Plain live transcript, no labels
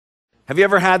Have you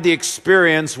ever had the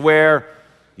experience where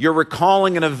you're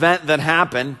recalling an event that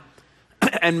happened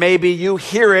and maybe you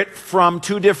hear it from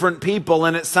two different people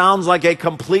and it sounds like a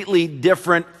completely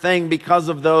different thing because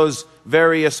of those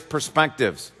various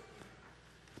perspectives?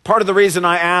 Part of the reason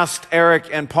I asked Eric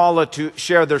and Paula to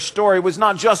share their story was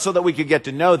not just so that we could get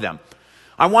to know them.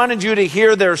 I wanted you to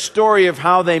hear their story of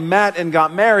how they met and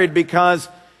got married, because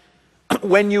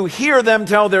when you hear them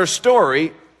tell their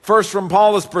story, first from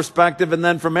Paula's perspective and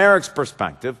then from Eric's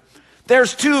perspective,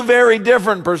 there's two very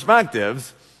different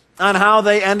perspectives on how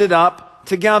they ended up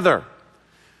together.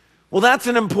 Well, that's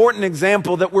an important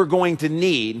example that we're going to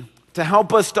need to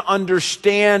help us to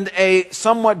understand a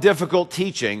somewhat difficult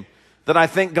teaching that I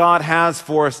think God has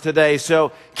for us today.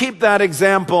 So keep that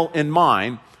example in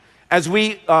mind as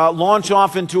we launch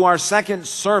off into our second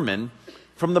sermon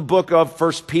from the book of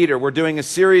 1 Peter. We're doing a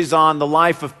series on the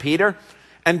life of Peter,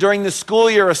 and during the school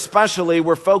year especially,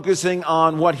 we're focusing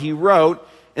on what he wrote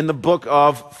in the book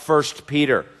of 1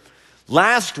 Peter.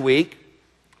 Last week,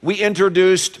 we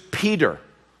introduced Peter.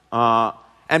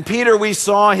 And Peter, we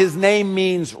saw his name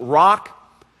means rock.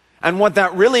 And what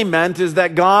that really meant is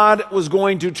that God was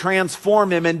going to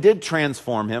transform him, and did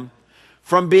transform him,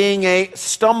 from being a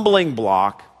stumbling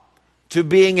block to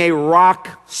being a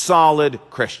rock-solid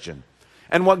Christian.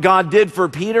 And what God did for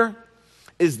Peter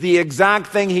is the exact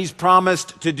thing he's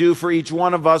promised to do for each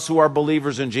one of us who are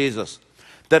believers in Jesus.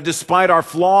 That despite our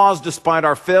flaws, despite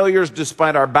our failures,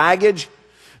 despite our baggage,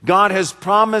 God has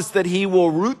promised that he will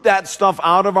root that stuff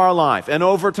out of our life, and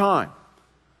over time,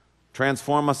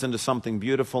 transform us into something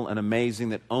beautiful and amazing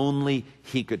that only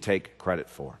he could take credit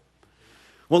for.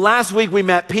 Well, last week we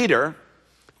met Peter.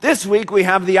 This week we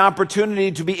have the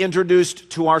opportunity to be introduced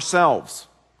to ourselves.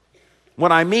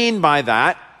 What I mean by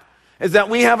that is that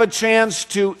we have a chance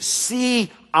to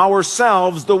see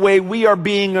ourselves the way we are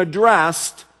being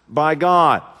addressed by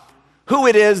God. Who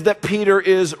it is that Peter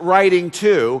is writing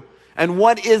to, and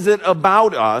what is it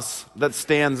about us that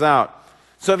stands out.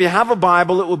 So if you have a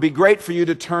Bible, it would be great for you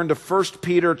to turn to 1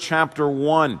 Peter chapter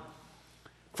 1.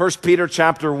 1 Peter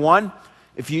chapter 1.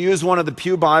 If you use one of the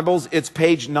pew Bibles, it's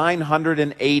page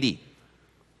 980.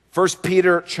 1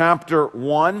 Peter chapter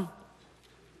 1.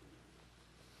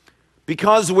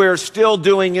 Because we're still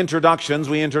doing introductions,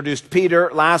 we introduced Peter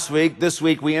last week. This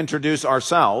week we introduce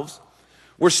ourselves.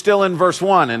 We're still in verse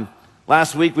 1, and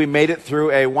last week we made it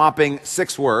through a whopping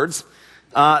 6 words.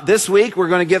 This week we're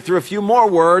going to get through a few more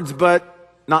words, but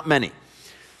not many.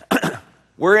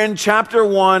 We're in chapter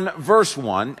 1, verse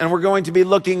 1, and we're going to be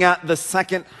looking at the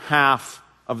second half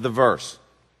of the verse.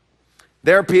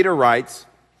 There Peter writes,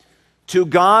 "To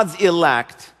God's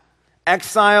elect,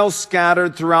 exiles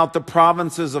scattered throughout the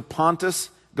provinces of Pontus,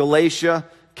 Galatia,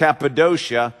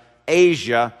 Cappadocia,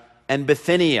 Asia, and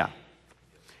Bithynia."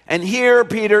 And here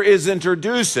Peter is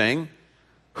introducing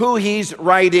who he's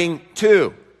writing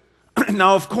to.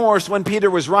 Now, of course, when Peter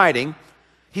was writing,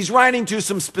 he's writing to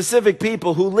some specific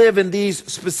people who live in these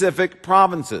specific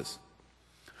provinces.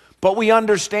 But we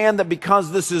understand that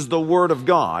because this is the Word of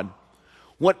God,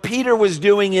 what Peter was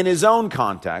doing in his own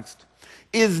context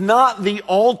is not the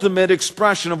ultimate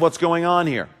expression of what's going on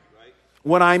here.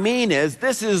 What I mean is,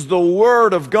 this is the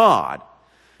Word of God,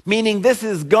 meaning this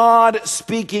is God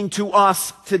speaking to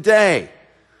us today.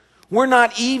 We're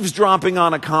not eavesdropping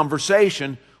on a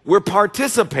conversation, we're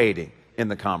participating in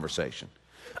the conversation.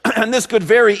 And this could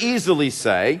very easily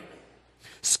say,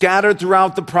 scattered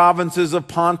throughout the provinces of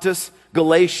Pontus,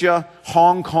 Galatia,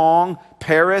 Hong Kong,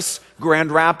 Paris,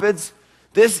 Grand Rapids.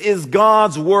 This is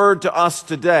God's word to us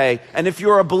today. And if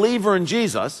you're a believer in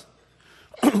Jesus,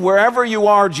 wherever you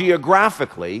are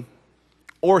geographically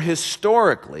or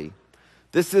historically,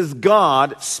 this is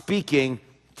God speaking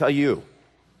to you.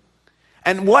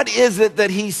 And what is it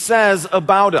that he says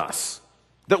about us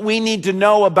that we need to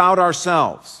know about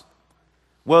ourselves?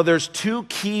 Well, there's 2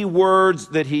 key words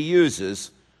that he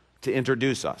uses to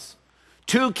introduce us.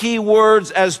 2 key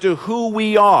words as to who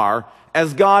we are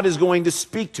as God is going to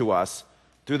speak to us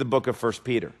through the book of 1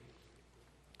 Peter.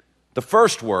 The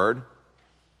first word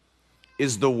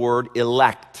is the word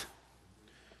elect.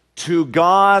 To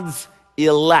God's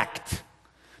elect.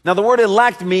 Now, the word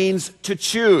elect means to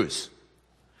choose.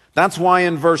 That's why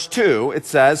in verse 2 it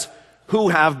says, who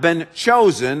have been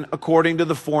chosen according to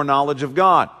the foreknowledge of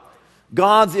God.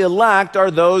 God's elect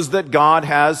are those that God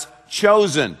has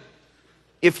chosen.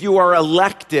 If you are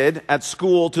elected at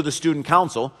school to the student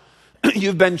council,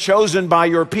 you've been chosen by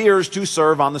your peers to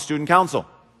serve on the student council.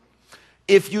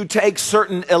 If you take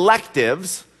certain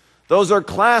electives, those are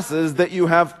classes that you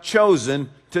have chosen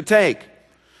to take.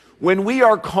 When we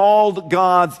are called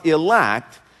God's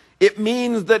elect, it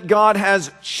means that God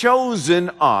has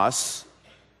chosen us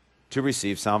to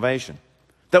receive salvation.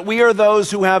 That we are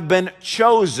those who have been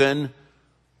chosen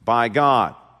by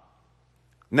God.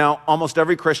 Now, almost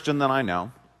every Christian that I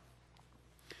know,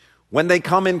 when they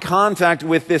come in contact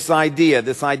with this idea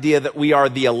that we are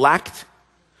the elect,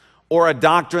 or a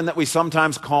doctrine that we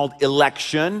sometimes call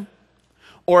election,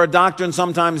 or a doctrine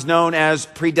sometimes known as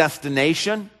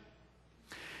predestination,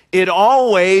 it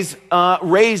always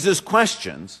raises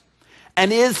questions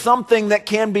and is something that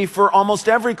can be, for almost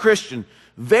every Christian,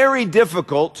 very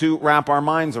difficult to wrap our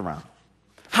minds around.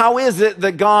 How is it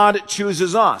that God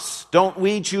chooses us? Don't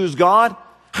we choose God?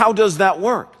 How does that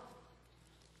work?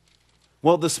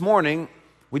 Well, this morning,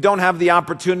 we don't have the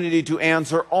opportunity to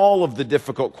answer all of the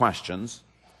difficult questions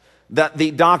that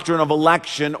the doctrine of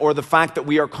election or the fact that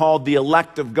we are called the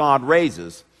elect of God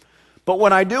raises. But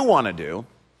what I do want to do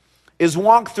is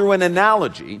walk through an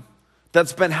analogy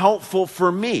that's been helpful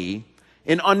for me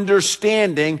in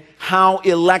understanding how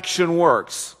election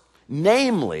works.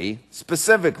 Namely,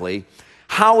 specifically,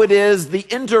 how it is the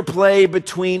interplay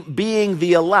between being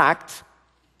the elect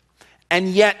and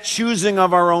yet choosing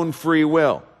of our own free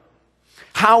will.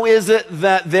 How is it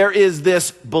that there is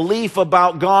this belief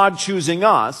about God choosing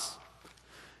us,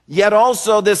 yet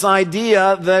also this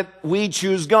idea that we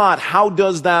choose God? How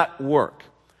does that work?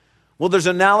 Well, there's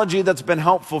an analogy that's been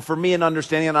helpful for me in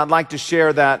understanding, and I'd like to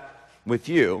share that with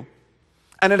you.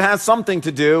 And it has something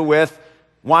to do with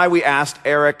why we asked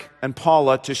Eric and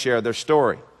Paula to share their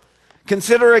story.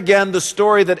 Consider again the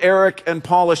story that Eric and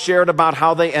Paula shared about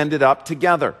how they ended up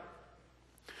together.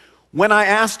 When I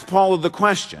asked Paula the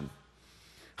question,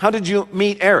 how did you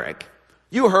meet Eric?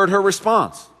 You heard her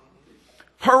response.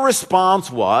 Her response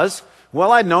was,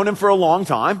 well, I'd known him for a long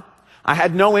time. I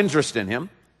had no interest in him,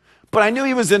 but I knew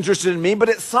he was interested in me. But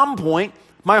at some point,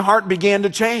 my heart began to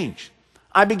change.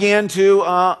 I began to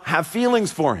have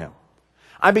feelings for him.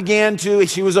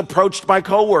 She was approached by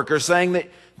coworkers saying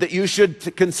that you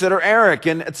should consider Eric.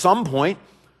 And at some point,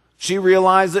 she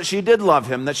realized that she did love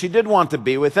him, that she did want to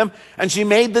be with him. And she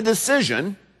made the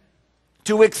decision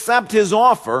to accept his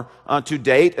offer to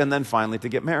date and then finally to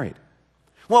get married.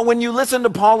 Well, when you listen to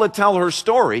Paula tell her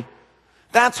story,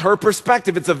 that's her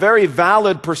perspective. It's a very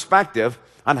valid perspective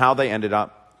on how they ended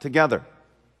up together.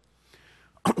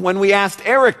 When we asked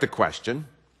Eric the question,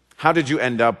 how did you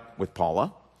end up with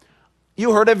Paula?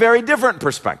 You heard a very different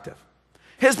perspective.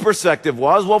 His perspective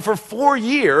was, well, for 4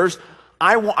 years,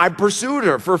 I pursued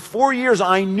her. For 4 years,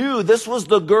 I knew this was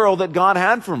the girl that God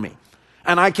had for me.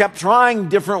 And I kept trying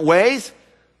different ways.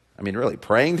 I mean, really,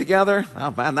 praying together?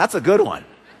 Oh, man, that's a good one.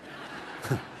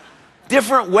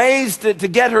 Different ways to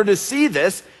get her to see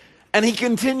this, and he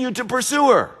continued to pursue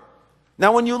her.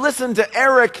 Now, when you listen to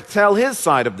Eric tell his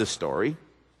side of the story,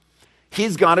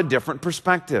 he's got a different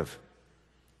perspective,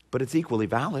 but it's equally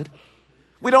valid.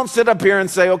 We don't sit up here and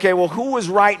say, okay, well, who was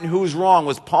right and who was wrong?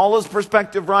 Was Paula's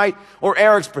perspective right or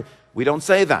Eric's? We don't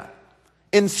say that.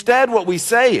 Instead, what we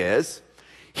say is,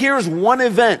 here's one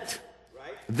event,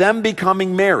 them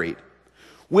becoming married,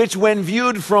 which when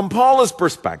viewed from Paula's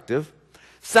perspective,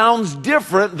 sounds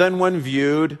different than when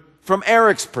viewed from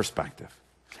Eric's perspective.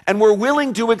 And we're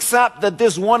willing to accept that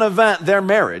this one event, their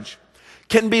marriage,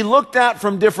 can be looked at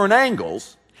from different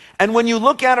angles. And when you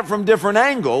look at it from different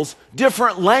angles,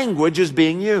 different language is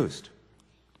being used.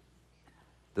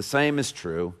 The same is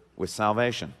true with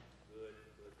salvation.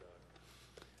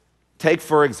 Take,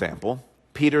 for example,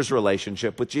 Peter's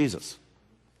relationship with Jesus.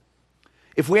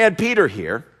 If we had Peter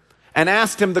here and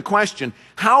asked him the question,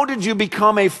 how did you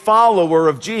become a follower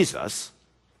of Jesus?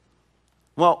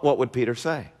 Well, what would Peter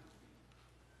say?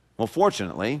 Well,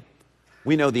 fortunately,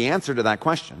 we know the answer to that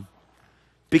question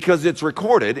because it's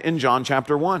recorded in John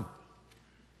chapter 1.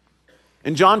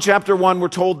 In John chapter 1, we're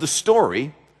told the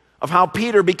story of how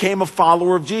Peter became a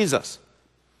follower of Jesus.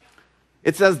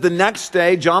 It says the next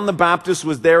day, John the Baptist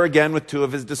was there again with 2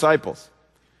 of his disciples.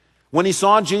 When he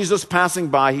saw Jesus passing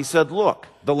by, he said, "Look,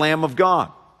 the Lamb of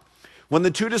God." When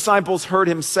the 2 disciples heard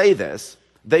him say this,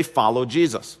 they followed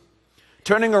Jesus.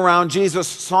 Turning around, Jesus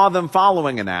saw them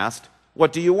following and asked,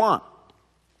 "What do you want?"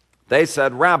 They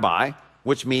said, "Rabbi,"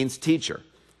 which means teacher.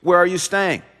 "Where are you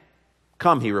staying?"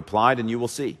 "Come," he replied, "and you will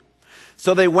see."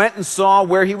 So they went and saw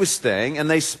where he was staying, and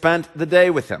they spent the day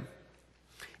with him.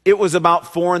 It was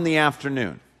about 4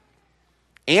 p.m.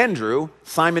 Andrew,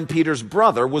 Simon Peter's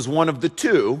brother, was one of the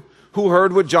 2 who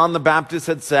heard what John the Baptist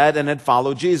had said and had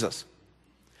followed Jesus.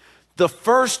 The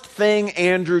first thing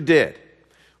Andrew did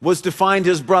was to find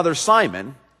his brother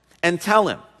Simon and tell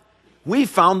him, "We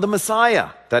found the Messiah,"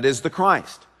 that is the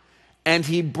Christ. And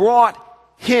he brought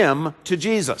him to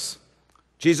Jesus.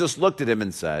 Jesus looked at him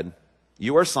and said,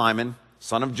 "You are Simon,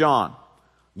 son of John.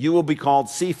 You will be called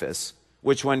Cephas,"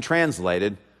 which when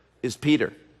translated is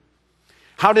Peter.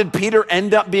 How did Peter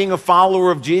end up being a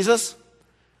follower of Jesus?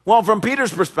 Well, from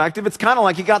Peter's perspective, it's kind of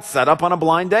like he got set up on a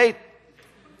blind date.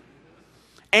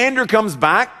 Andrew comes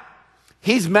back.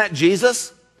 He's met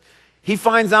Jesus. He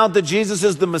finds out that Jesus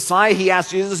is the Messiah. He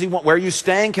asks Jesus, where are you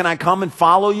staying? Can I come and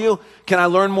follow you? Can I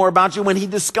learn more about you? When he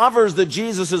discovers that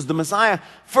Jesus is the Messiah,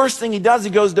 first thing he does, he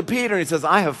goes to Peter and he says,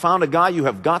 I have found a guy you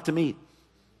have got to meet.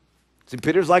 See,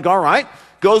 Peter's like, all right,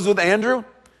 goes with Andrew,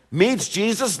 meets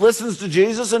Jesus, listens to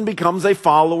Jesus, and becomes a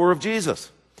follower of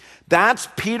Jesus. That's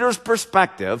Peter's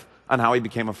perspective on how he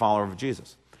became a follower of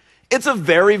Jesus. It's a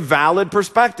very valid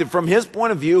perspective. From his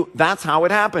point of view, that's how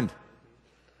it happened.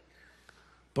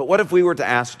 But what if we were to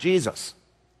ask Jesus?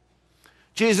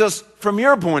 Jesus, from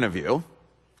your point of view,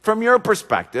 from your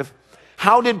perspective,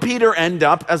 how did Peter end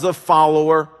up as a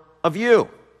follower of you?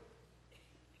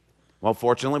 Well,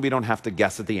 fortunately, we don't have to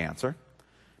guess at the answer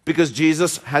because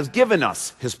Jesus has given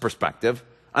us his perspective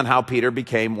on how Peter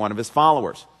became one of his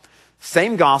followers.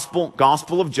 Same gospel,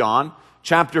 Gospel of John,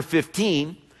 chapter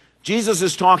 15. Jesus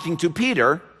is talking to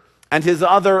Peter and his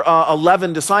other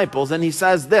 11 disciples, and he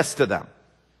says this to them.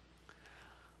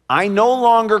 I no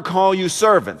longer call you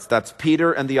servants, that's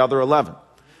Peter and the other 11,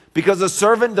 because a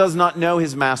servant does not know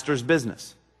his master's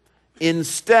business.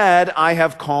 Instead, I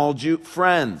have called you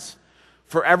friends.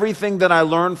 For everything that I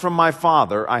learned from my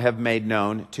Father, I have made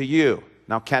known to you.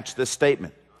 Now catch this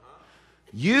statement.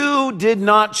 You did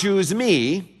not choose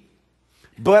me,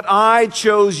 but I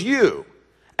chose you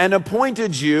and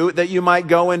appointed you that you might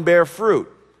go and bear fruit,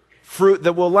 fruit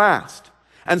that will last.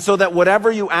 And so that whatever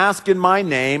you ask in my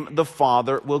name, the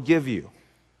Father will give you.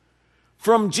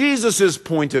 From Jesus'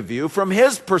 point of view, from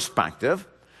his perspective,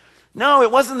 no,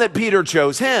 it wasn't that Peter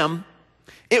chose him.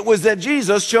 It was that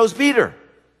Jesus chose Peter.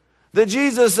 That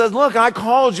Jesus says, look, I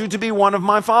called you to be one of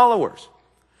my followers.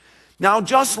 Now,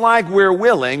 just like we're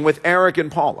willing with Eric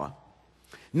and Paula,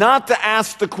 not to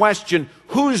ask the question,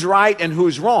 who's right and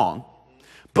who's wrong,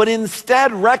 but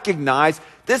instead recognize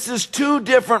this is two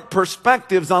different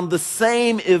perspectives on the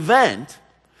same event.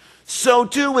 So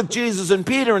too with Jesus and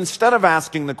Peter, instead of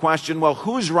asking the question, well,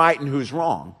 who's right and who's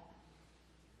wrong?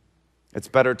 It's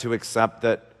better to accept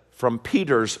that from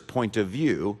Peter's point of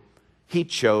view, he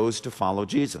chose to follow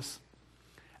Jesus.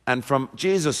 And from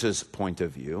Jesus' point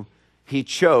of view, he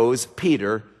chose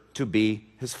Peter to be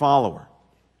his follower.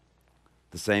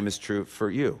 The same is true for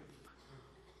you,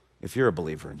 if you're a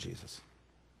believer in Jesus.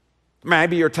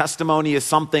 Maybe your testimony is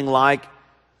something like,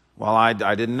 well, I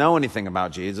didn't know anything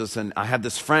about Jesus, and I had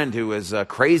this friend who was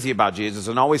crazy about Jesus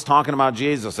and always talking about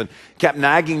Jesus and kept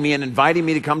nagging me and inviting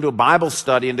me to come to a Bible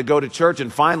study and to go to church,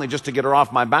 and finally, just to get her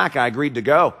off my back, I agreed to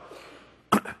go.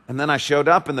 And then I showed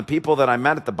up, and the people that I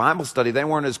met at the Bible study, they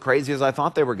weren't as crazy as I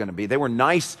thought they were going to be. They were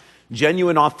nice,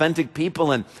 genuine, authentic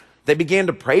people, and they began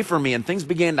to pray for me, and things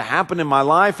began to happen in my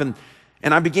life, and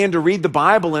I began to read the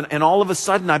Bible, and all of a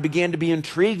sudden I began to be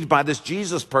intrigued by this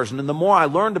Jesus person. And the more I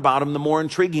learned about him, the more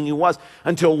intriguing he was.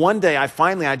 Until one day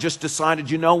I just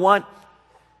decided, you know what?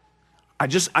 I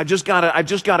just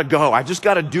gotta go. I just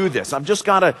gotta do this. I've just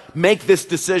gotta make this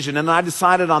decision. And I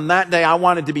decided on that day I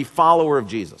wanted to be a follower of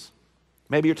Jesus.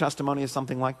 Maybe your testimony is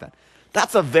something like that.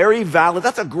 That's a very valid,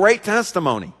 that's a great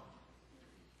testimony.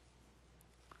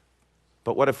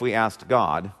 But what if we asked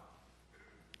God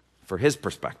for his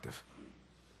perspective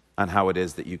on how it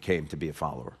is that you came to be a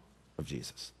follower of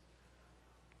Jesus?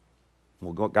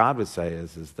 Well, what God would say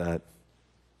is that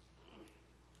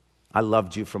I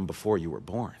loved you from before you were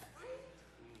born.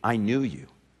 I knew you.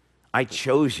 I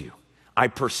chose you. I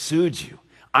pursued you.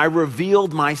 I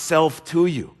revealed myself to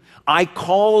you. I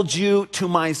called you to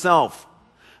myself.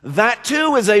 That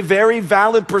too is a very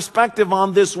valid perspective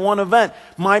on this one event.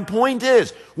 My point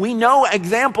is, we know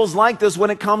examples like this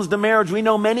when it comes to marriage. We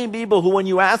know many people who, when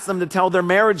you ask them to tell their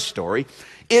marriage story,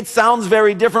 it sounds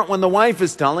very different when the wife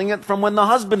is telling it from when the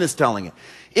husband is telling it.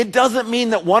 It doesn't mean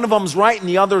that one of them's right and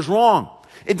the other's wrong.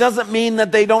 It doesn't mean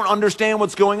that they don't understand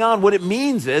what's going on. What it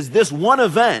means is this one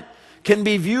event can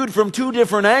be viewed from two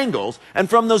different angles, and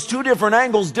from those two different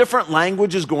angles, different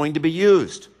language is going to be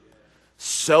used.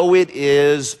 So it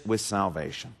is with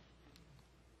salvation.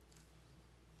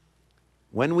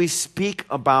 When we speak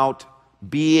about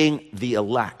being the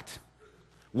elect,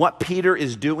 what Peter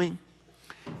is doing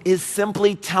is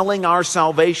simply telling our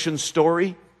salvation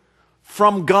story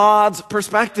from God's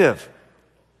perspective.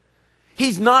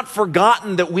 He's not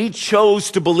forgotten that we chose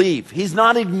to believe. He's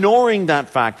not ignoring that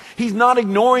fact. He's not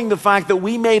ignoring the fact that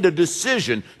we made a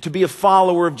decision to be a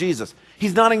follower of Jesus.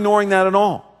 He's not ignoring that at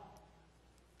all.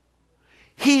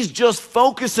 He's just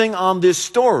focusing on this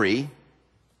story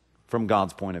from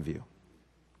God's point of view.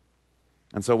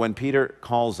 And so when Peter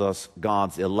calls us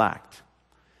God's elect,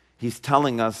 he's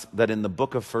telling us that in the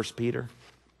book of 1 Peter,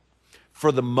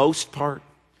 for the most part,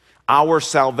 our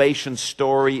salvation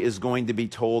story is going to be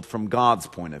told from God's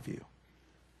point of view,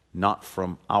 not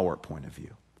from our point of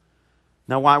view.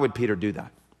 Now, why would Peter do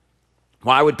that?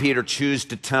 Why would Peter choose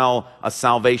to tell a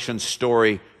salvation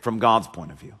story from God's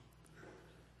point of view?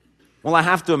 Well, I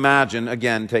have to imagine,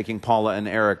 again, taking Paula and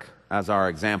Eric as our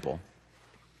example,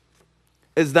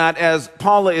 is that as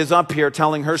Paula is up here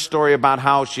telling her story about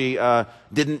how she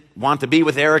didn't want to be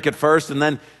with Eric at first and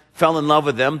then fell in love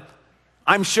with him,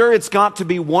 I'm sure it's got to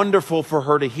be wonderful for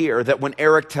her to hear that when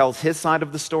Eric tells his side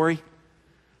of the story,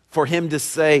 for him to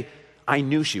say, I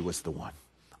knew she was the one.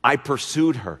 I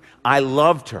pursued her. I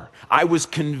loved her. I was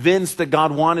convinced that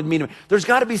God wanted me to. There's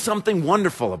got to be something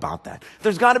wonderful about that.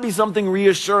 There's got to be something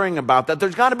reassuring about that.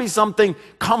 There's got to be something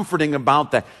comforting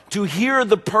about that. To hear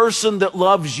the person that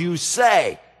loves you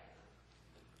say,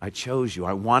 I chose you.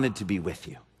 I wanted to be with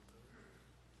you.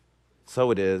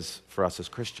 So it is for us as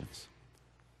Christians.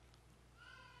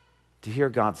 To hear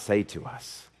God say to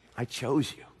us, I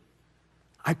chose you.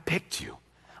 I picked you.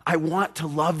 I want to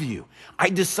love you. I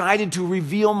decided to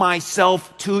reveal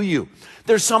myself to you.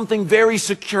 There's something very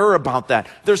secure about that.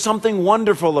 There's something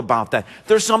wonderful about that.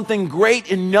 There's something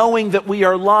great in knowing that we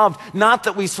are loved, not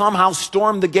that we somehow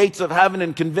storm the gates of heaven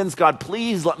and convince God,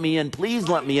 please let me in, please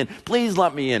let me in, please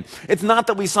let me in. It's not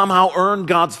that we somehow earn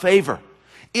God's favor.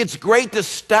 It's great to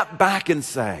step back and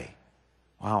say,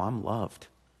 wow, I'm loved.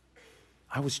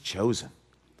 I was chosen.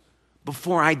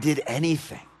 Before I did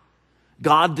anything,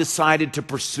 God decided to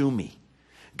pursue me.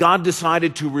 God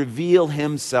decided to reveal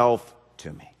himself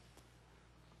to me.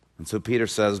 And so Peter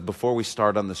says, before we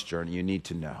start on this journey, you need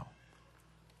to know,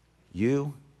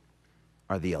 you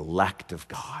are the elect of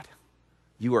God.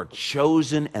 You are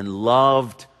chosen and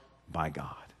loved by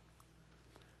God.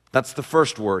 That's the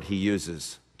first word he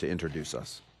uses to introduce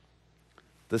us.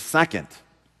 The second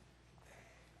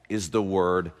is the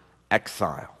word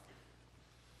exile.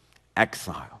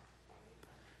 Exile.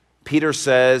 Peter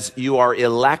says, you are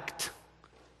elect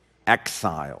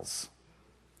exiles.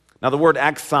 Now, the word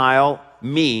exile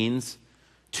means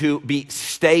to be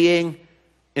staying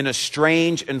in a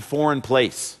strange and foreign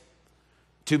place,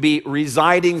 to be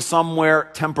residing somewhere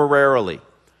temporarily,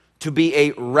 to be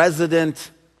a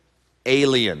resident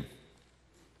alien.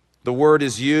 The word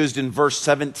is used in verse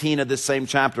 17 of this same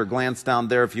chapter. Glance down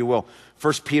there, if you will.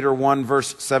 1 Peter 1,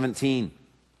 verse 17.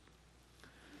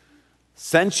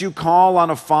 Since you call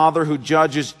on a Father who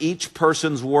judges each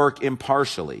person's work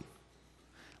impartially,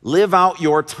 live out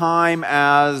your time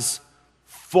as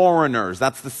foreigners.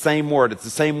 That's the same word. It's the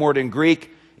same word in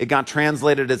Greek. It got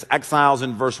translated as exiles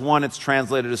in verse 1. It's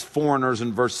translated as foreigners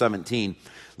in verse 17.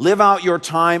 Live out your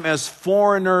time as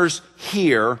foreigners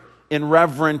here in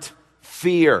reverent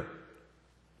fear.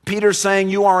 Peter's saying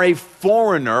you are a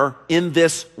foreigner in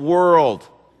this world.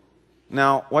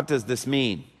 Now, what does this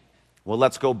mean? Well,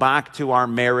 let's go back to our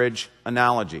marriage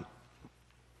analogy.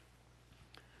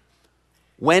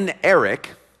 When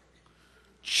Eric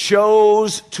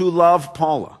chose to love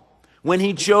Paula, when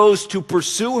he chose to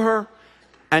pursue her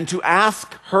and to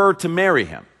ask her to marry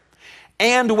him,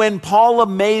 and when Paula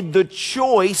made the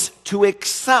choice to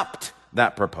accept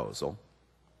that proposal,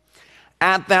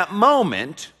 at that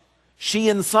moment, she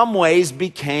in some ways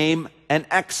became an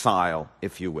exile,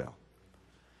 if you will.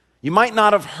 You might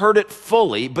not have heard it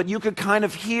fully, but you could kind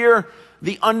of hear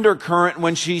the undercurrent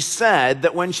when she said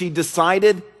that when she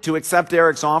decided to accept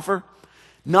Eric's offer,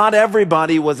 not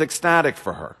everybody was ecstatic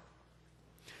for her.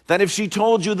 That if she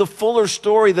told you the fuller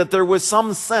story, that there was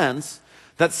some sense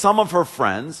that some of her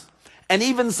friends and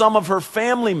even some of her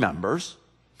family members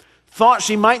thought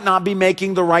she might not be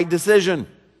making the right decision,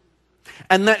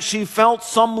 and that she felt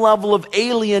some level of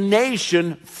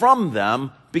alienation from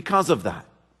them because of that.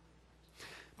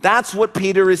 That's what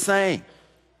Peter is saying,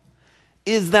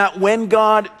 is that when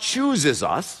God chooses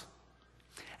us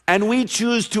and we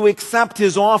choose to accept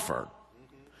his offer,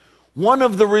 one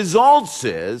of the results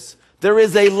is there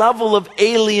is a level of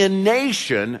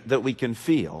alienation that we can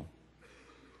feel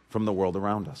from the world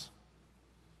around us,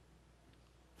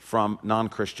 from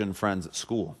non-Christian friends at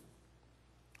school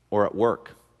or at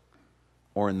work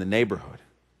or in the neighborhood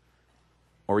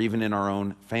or even in our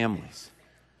own families.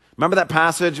 Remember that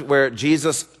passage where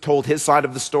Jesus told his side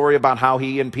of the story about how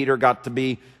Peter got to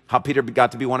be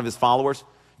one of his followers?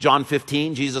 John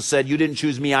 15, Jesus said, you didn't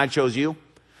choose me, I chose you.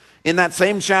 In that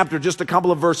same chapter, just a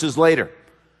couple of verses later,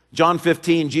 John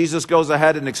 15, Jesus goes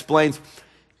ahead and explains,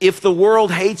 if the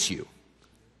world hates you,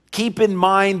 keep in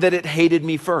mind that it hated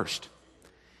me first.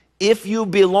 If you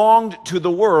belonged to the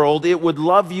world, it would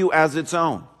love you as its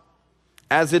own.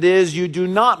 As it is, you do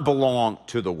not belong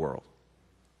to the world,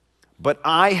 but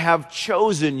I have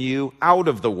chosen you out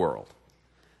of the world.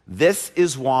 This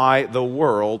is why the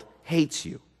world hates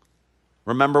you.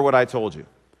 Remember what I told you.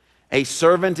 A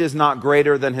servant is not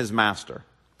greater than his master.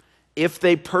 If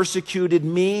they persecuted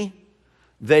me,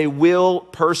 they will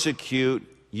persecute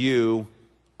you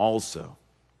also.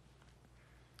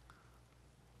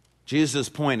 Jesus'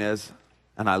 point is,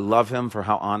 and I love him for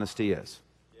how honest he is,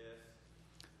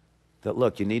 that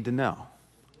look, you need to know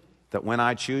that when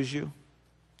I choose you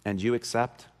and you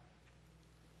accept,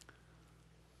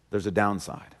 there's a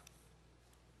downside.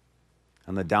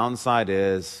 And the downside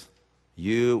is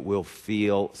you will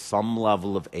feel some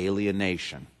level of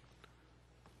alienation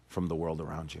from the world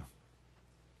around you.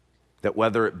 That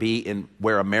whether it be in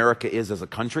where America is as a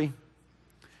country,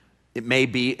 it may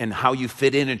be in how you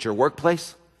fit in at your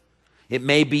workplace, it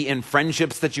may be in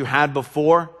friendships that you had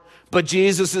before, but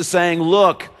Jesus is saying,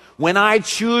 look, when I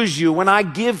choose you, when I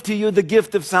give to you the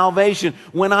gift of salvation,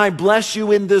 when I bless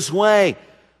you in this way,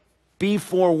 be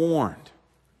forewarned.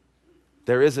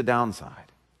 There is a downside.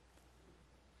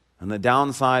 And the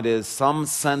downside is some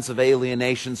sense of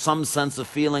alienation, some sense of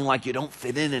feeling like you don't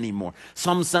fit in anymore,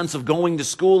 some sense of going to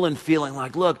school and feeling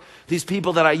like, look, these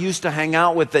people that I used to hang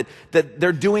out with, that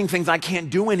they're doing things I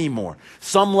can't do anymore.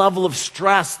 Some level of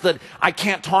stress that I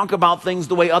can't talk about things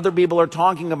the way other people are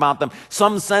talking about them.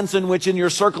 Some sense in which in your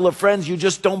circle of friends you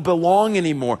just don't belong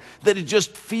anymore, that it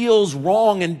just feels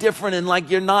wrong and different and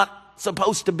like you're not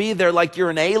supposed to be there, like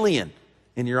you're an alien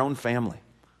in your own family.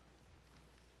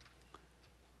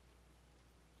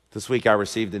 This week I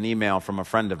received an email from a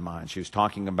friend of mine. She was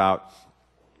talking about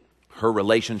her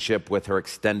relationship with her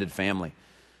extended family.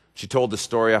 She told the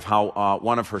story of how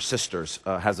one of her sisters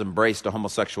has embraced a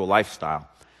homosexual lifestyle,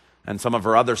 and some of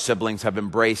her other siblings have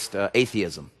embraced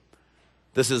atheism.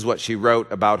 This is what she wrote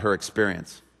about her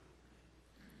experience.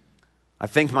 I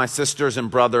think my sisters and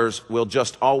brothers will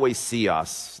just always see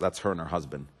us, that's her and her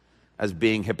husband, as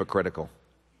being hypocritical.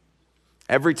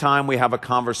 Every time we have a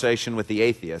conversation with the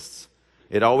atheists,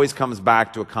 it always comes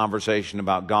back to a conversation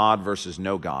about God versus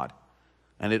no God.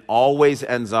 And it always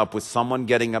ends up with someone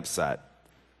getting upset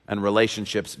and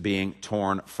relationships being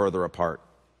torn further apart.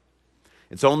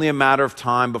 It's only a matter of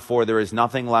time before there is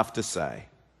nothing left to say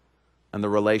and the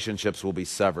relationships will be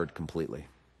severed completely.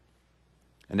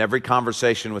 And every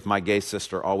conversation with my gay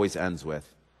sister always ends with,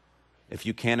 if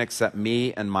you can't accept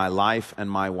me and my life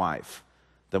and my wife,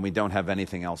 then we don't have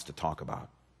anything else to talk about.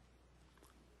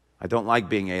 I don't like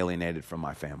being alienated from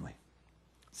my family.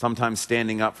 Sometimes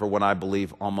standing up for what I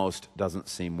believe almost doesn't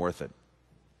seem worth it.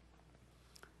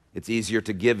 It's easier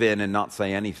to give in and not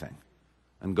say anything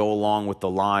and go along with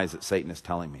the lies that Satan is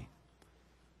telling me.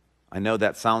 I know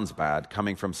that sounds bad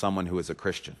coming from someone who is a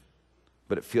Christian,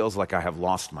 but it feels like I have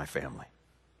lost my family.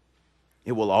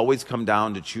 It will always come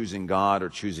down to choosing God or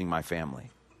choosing my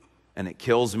family, and it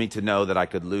kills me to know that I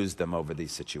could lose them over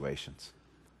these situations.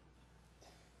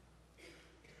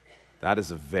 That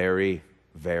is a very,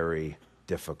 very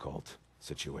difficult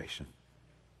situation.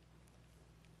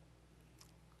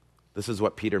 This is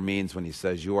what Peter means when he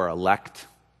says, you are elect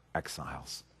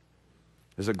exiles.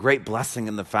 There's a great blessing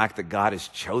in the fact that God has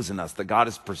chosen us, that God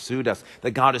has pursued us,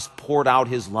 that God has poured out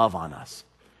his love on us.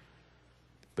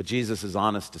 But Jesus is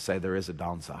honest to say there is a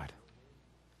downside.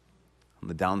 And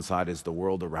the downside is the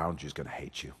world around you is going to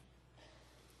hate you.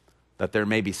 That there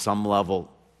may be some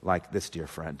level like this dear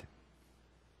friend,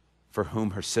 for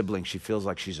whom her sibling, she feels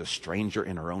like she's a stranger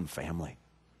in her own family.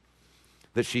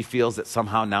 That she feels that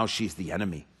somehow now she's the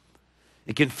enemy.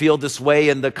 It can feel this way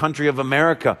in the country of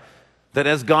America, that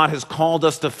as God has called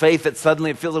us to faith, that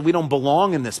suddenly it feels like we don't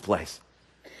belong in this place.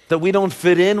 That we don't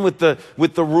fit in with the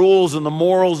rules and the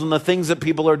morals and the things that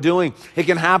people are doing. It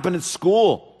can happen at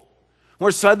school,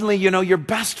 where suddenly, your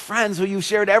best friends who you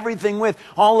shared everything with,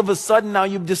 all of a sudden now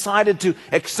you've decided to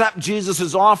accept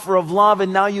Jesus' offer of love,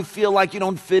 and now you feel like you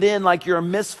don't fit in, like you're a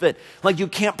misfit, like you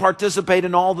can't participate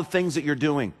in all the things that you're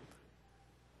doing.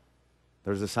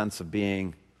 There's a sense of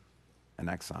being an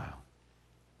exile.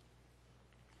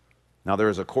 Now there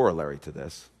is a corollary to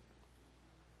this,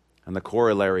 and the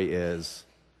corollary is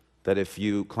that if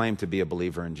you claim to be a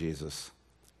believer in Jesus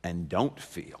and don't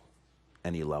feel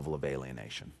any level of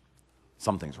alienation,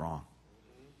 something's wrong.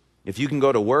 If you can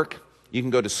go to work, you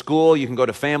can go to school, you can go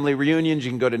to family reunions,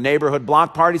 you can go to neighborhood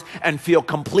block parties and feel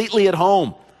completely at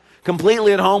home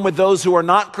with those who are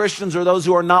not Christians or those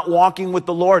who are not walking with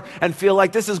the Lord, and feel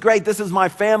like this is great, this is my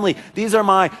family, these are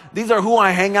who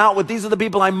I hang out with, these are the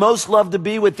people I most love to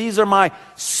be with, these are my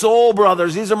soul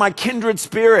brothers, these are my kindred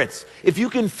spirits. If you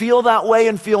can feel that way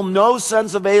and feel no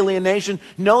sense of alienation,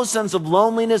 no sense of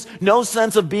loneliness, no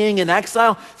sense of being in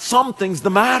exile, something's the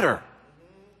matter.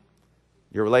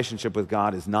 Your relationship with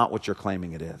God is not what you're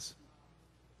claiming it is.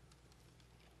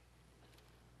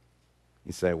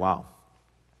 You say, wow,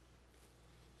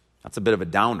 that's a bit of a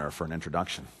downer for an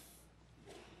introduction.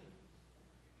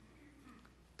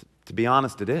 To be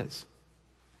honest, it is.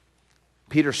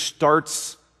 Peter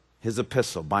starts his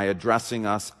epistle by addressing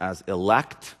us as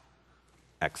elect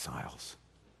exiles,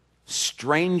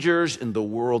 strangers in the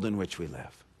world in which we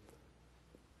live.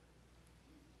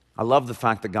 I love the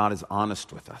fact that God is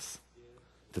honest with us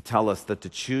to tell us that to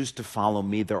choose to follow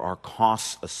me, there are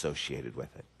costs associated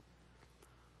with it.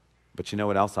 But you know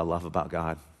what else I love about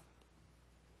God?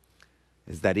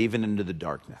 Is that even into the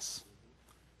darkness,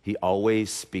 he always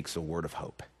speaks a word of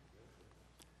hope.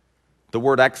 The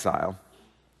word exile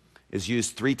is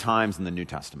used 3 times in the New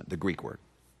Testament, the Greek word.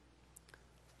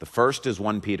 The first is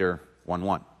 1 Peter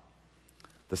 1:1.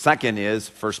 The second is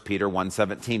 1 Peter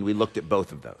 1:17. We looked at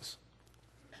both of those.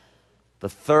 The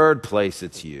third place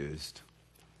it's used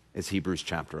is Hebrews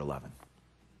chapter 11.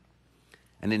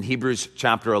 And in Hebrews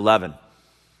chapter 11,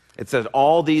 it says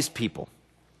all these people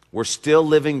were still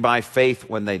living by faith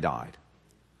when they died.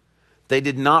 They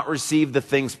did not receive the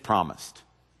things promised.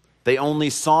 They only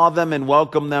saw them and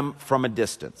welcomed them from a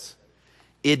distance,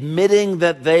 admitting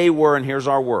that they were, and here's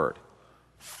our word,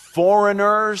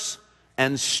 foreigners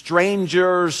and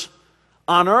strangers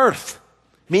on earth,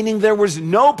 meaning there was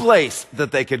no place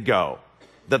that they could go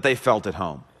that they felt at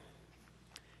home.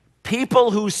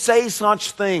 People who say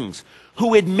such things,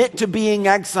 who admit to being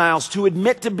exiles, who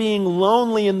admit to being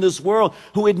lonely in this world,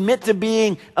 who admit to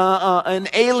being an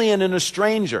alien and a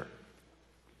stranger,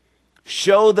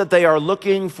 show that they are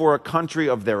looking for a country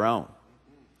of their own.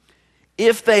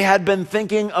 If they had been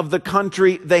thinking of the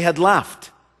country they had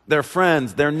left, their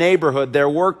friends, their neighborhood, their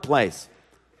workplace,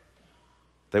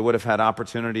 they would have had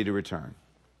opportunity to return.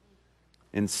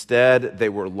 Instead, they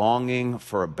were longing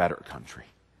for a better country,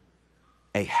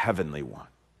 a heavenly one.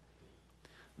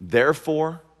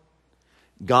 Therefore,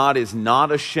 God is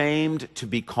not ashamed to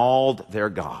be called their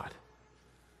God,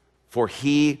 for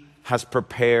he has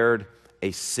prepared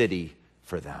a city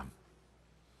for them.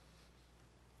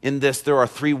 In this, there are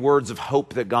 3 words of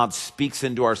hope that God speaks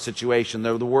into our situation.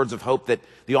 They're the words of hope that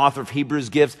the author of Hebrews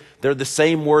gives. They're the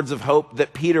same words of hope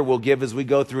that Peter will give as we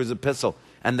go through his epistle.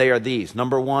 And they are these.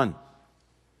 Number 1,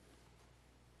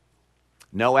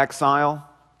 no exile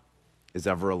is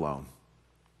ever alone.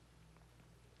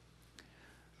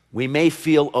 We may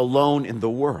feel alone in the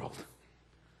world,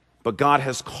 but God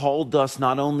has called us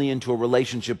not only into a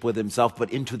relationship with himself,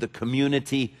 but into the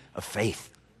community of faith.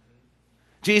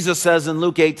 Jesus says in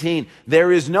Luke 18,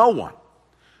 there is no one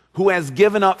who has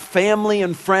given up family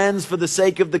and friends for the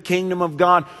sake of the kingdom of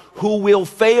God who will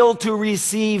fail to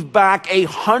receive back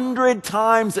 100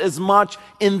 times as much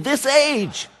in this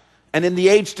age and in the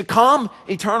age to come,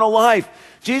 eternal life.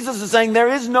 Jesus is saying there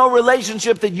is no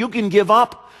relationship that you can give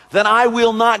up that I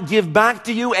will not give back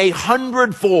to you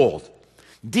 100-fold.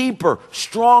 Deeper,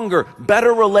 stronger,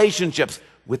 better relationships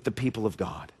with the people of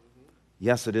God.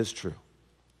 Yes, it is true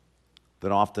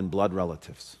that often blood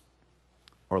relatives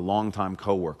or longtime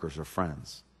co-workers or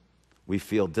friends we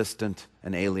feel distant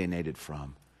and alienated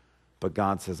from. But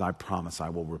God says, I promise I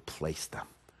will replace them.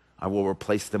 I will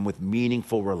replace them with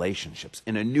meaningful relationships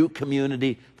in a new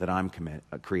community that I'm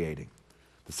creating.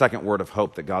 The second word of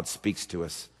hope that God speaks to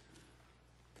us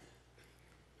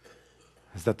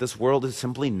is that this world is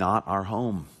simply not our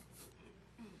home.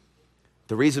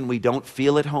 The reason we don't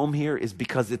feel at home here is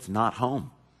because it's not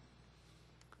home,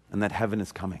 and that heaven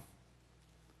is coming.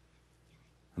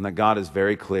 And that God is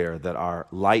very clear that our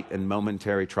light and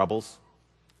momentary troubles,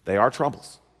 they are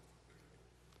troubles,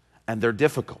 and they're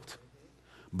difficult.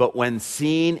 But when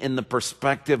seen in the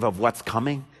perspective of what's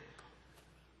coming,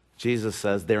 Jesus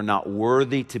says they're not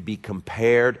worthy to be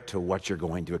compared to what you're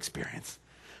going to experience.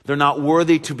 They're not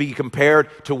worthy to be compared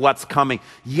to what's coming.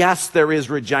 Yes, there is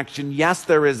rejection. Yes,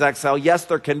 there is exile. Yes,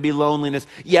 there can be loneliness.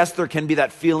 Yes, there can be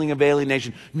that feeling of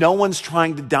alienation. No one's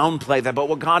trying to downplay that. But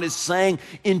what God is saying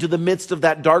into the midst of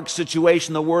that dark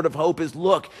situation, the word of hope is,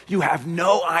 look, you have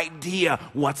no idea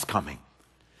what's coming.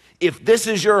 If this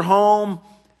is your home,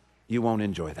 you won't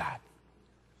enjoy that.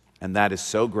 And that is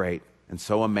so great and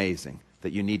so amazing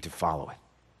that you need to follow it.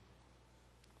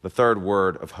 The third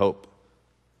word of hope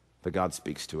that God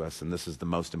speaks to us, and this is the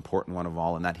most important one of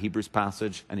all in that Hebrews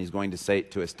passage, and he's going to say it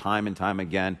to us time and time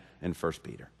again in 1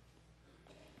 Peter.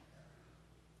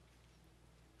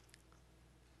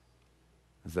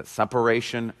 Is that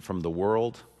separation from the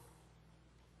world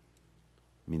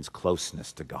means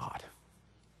closeness to God.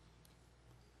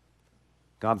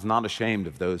 God's not ashamed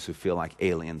of those who feel like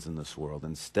aliens in this world.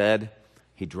 Instead,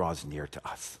 he draws near to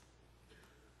us.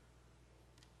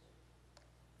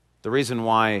 The reason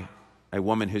why a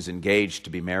woman who's engaged to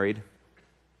be married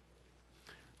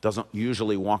doesn't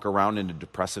usually walk around in a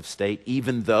depressive state,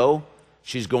 even though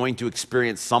she's going to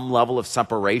experience some level of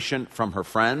separation from her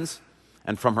friends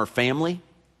and from her family,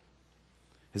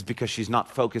 is because she's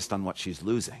not focused on what she's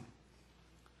losing.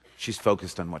 She's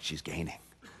focused on what she's gaining.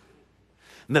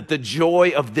 And that the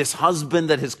joy of this husband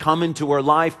that has come into her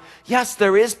life, yes,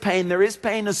 there is pain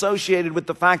associated with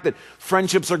the fact that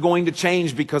friendships are going to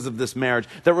change because of this marriage,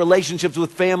 that relationships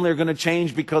with family are going to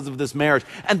change because of this marriage.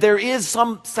 And there is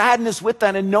some sadness with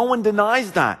that, and no one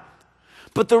denies that.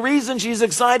 But the reason she's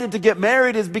excited to get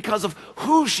married is because of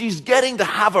who she's getting to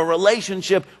have a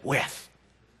relationship with.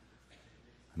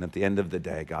 And at the end of the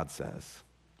day, God says,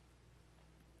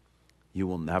 you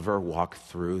will never walk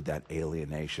through that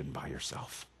alienation by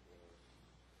yourself.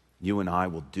 You and I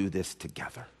will do this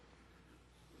together.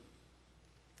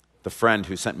 The friend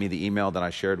who sent me the email that I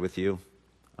shared with you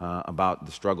about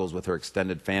the struggles with her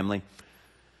extended family,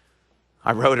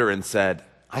 I wrote her and said,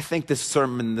 I think this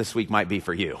sermon this week might be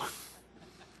for you.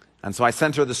 And so I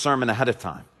sent her the sermon ahead of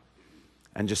time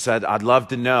and just said, I'd love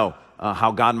to know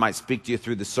how God might speak to you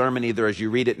through the sermon, either as you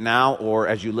read it now or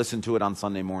as you listen to it on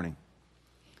Sunday morning.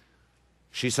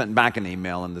 She sent back an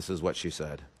email, and this is what she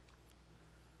said.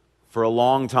 For a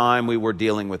long time, we were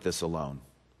dealing with this alone.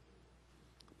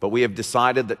 But we have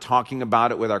decided that talking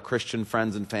about it with our Christian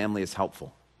friends and family is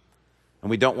helpful. And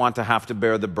we don't want to have to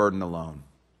bear the burden alone.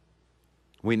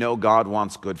 We know God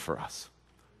wants good for us.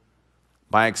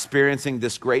 By experiencing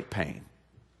this great pain,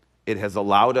 it has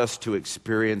allowed us to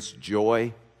experience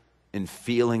joy in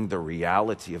feeling the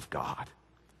reality of God.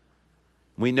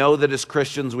 We know that as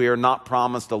Christians, we are not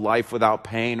promised a life without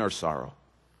pain or sorrow,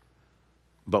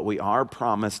 but we are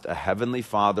promised a heavenly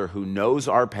Father who knows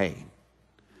our pain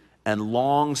and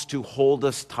longs to hold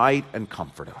us tight and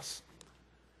comfort us.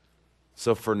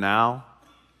 So for now,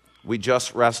 we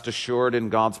just rest assured in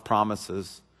God's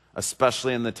promises,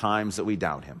 especially in the times that we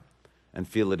doubt Him and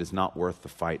feel it is not worth the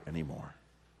fight anymore.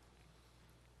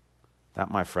 That,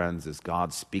 my friends, is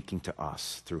God speaking to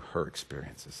us through her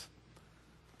experiences.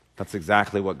 That's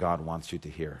exactly what God wants you to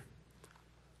hear.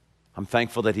 I'm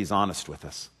thankful that He's honest with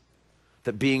us,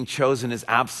 that being chosen is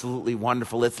absolutely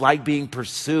wonderful. It's like being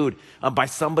pursued by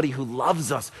somebody who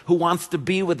loves us, who wants to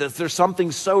be with us. There's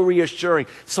something so reassuring,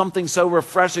 something so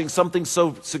refreshing, something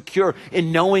so secure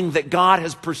in knowing that God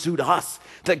has pursued us,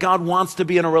 that God wants to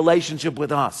be in a relationship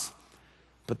with us.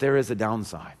 But there is a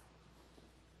downside.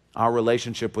 Our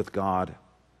relationship with God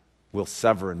will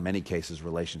sever, in many cases,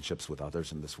 relationships with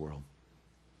others in this world.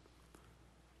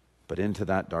 But into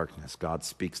that darkness, God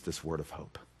speaks this word of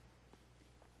hope.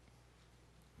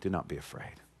 Do not be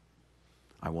afraid.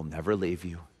 I will never leave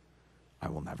you. I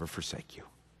will never forsake you.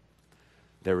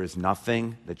 There is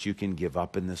nothing that you can give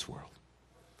up in this world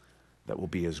that will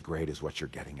be as great as what you're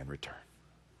getting in return.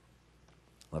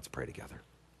 Let's pray together.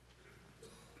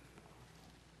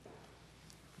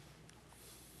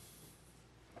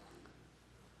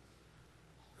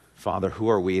 Father, who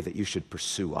are we that you should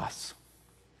pursue us?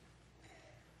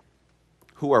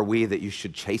 Who are we that you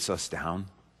should chase us down?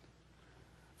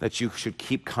 That you should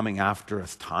keep coming after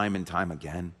us time and time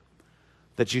again?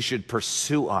 That you should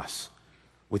pursue us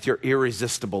with your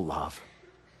irresistible love?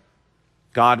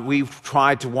 God, we've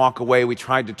tried to walk away, we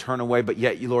tried to turn away, but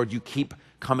yet, Lord, you keep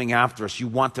coming after us. You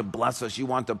want to bless us. You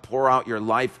want to pour out your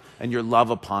life and your love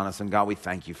upon us. And God, we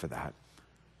thank you for that.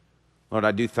 Lord,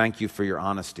 I do thank you for your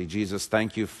honesty. Jesus,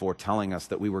 thank you for telling us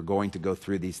that we were going to go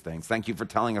through these things. Thank you for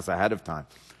telling us ahead of time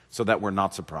so that we're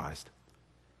not surprised.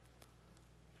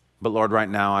 But Lord, right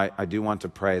now, I do want to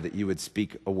pray that you would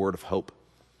speak a word of hope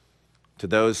to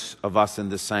those of us in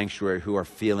this sanctuary who are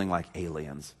feeling like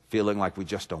aliens, feeling like we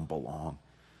just don't belong,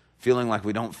 feeling like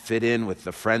we don't fit in with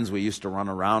the friends we used to run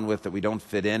around with, that we don't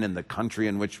fit in the country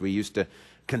in which we used to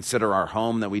consider our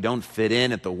home, that we don't fit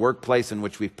in at the workplace in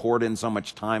which we've poured in so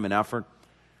much time and effort.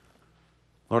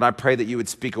 Lord, I pray that you would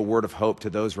speak a word of hope to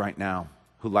those right now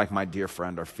who, like my dear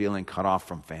friend, are feeling cut off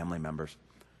from family members,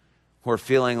 who are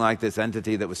feeling like this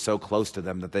entity that was so close to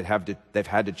them that they've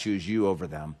had to choose you over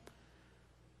them.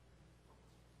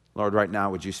 Lord, right now,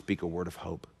 would you speak a word of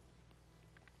hope?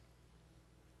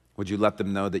 Would you let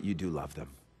them know that you do love them?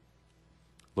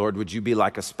 Lord, would you be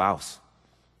like a spouse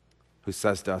who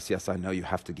says to us, yes, I know you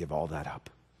have to give all that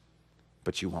up,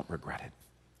 but you won't regret it.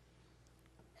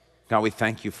 God, we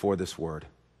thank you for this word.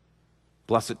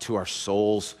 Bless it to our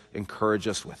souls. Encourage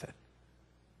us with it.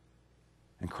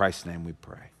 In Christ's name we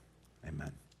pray.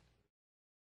 Amen.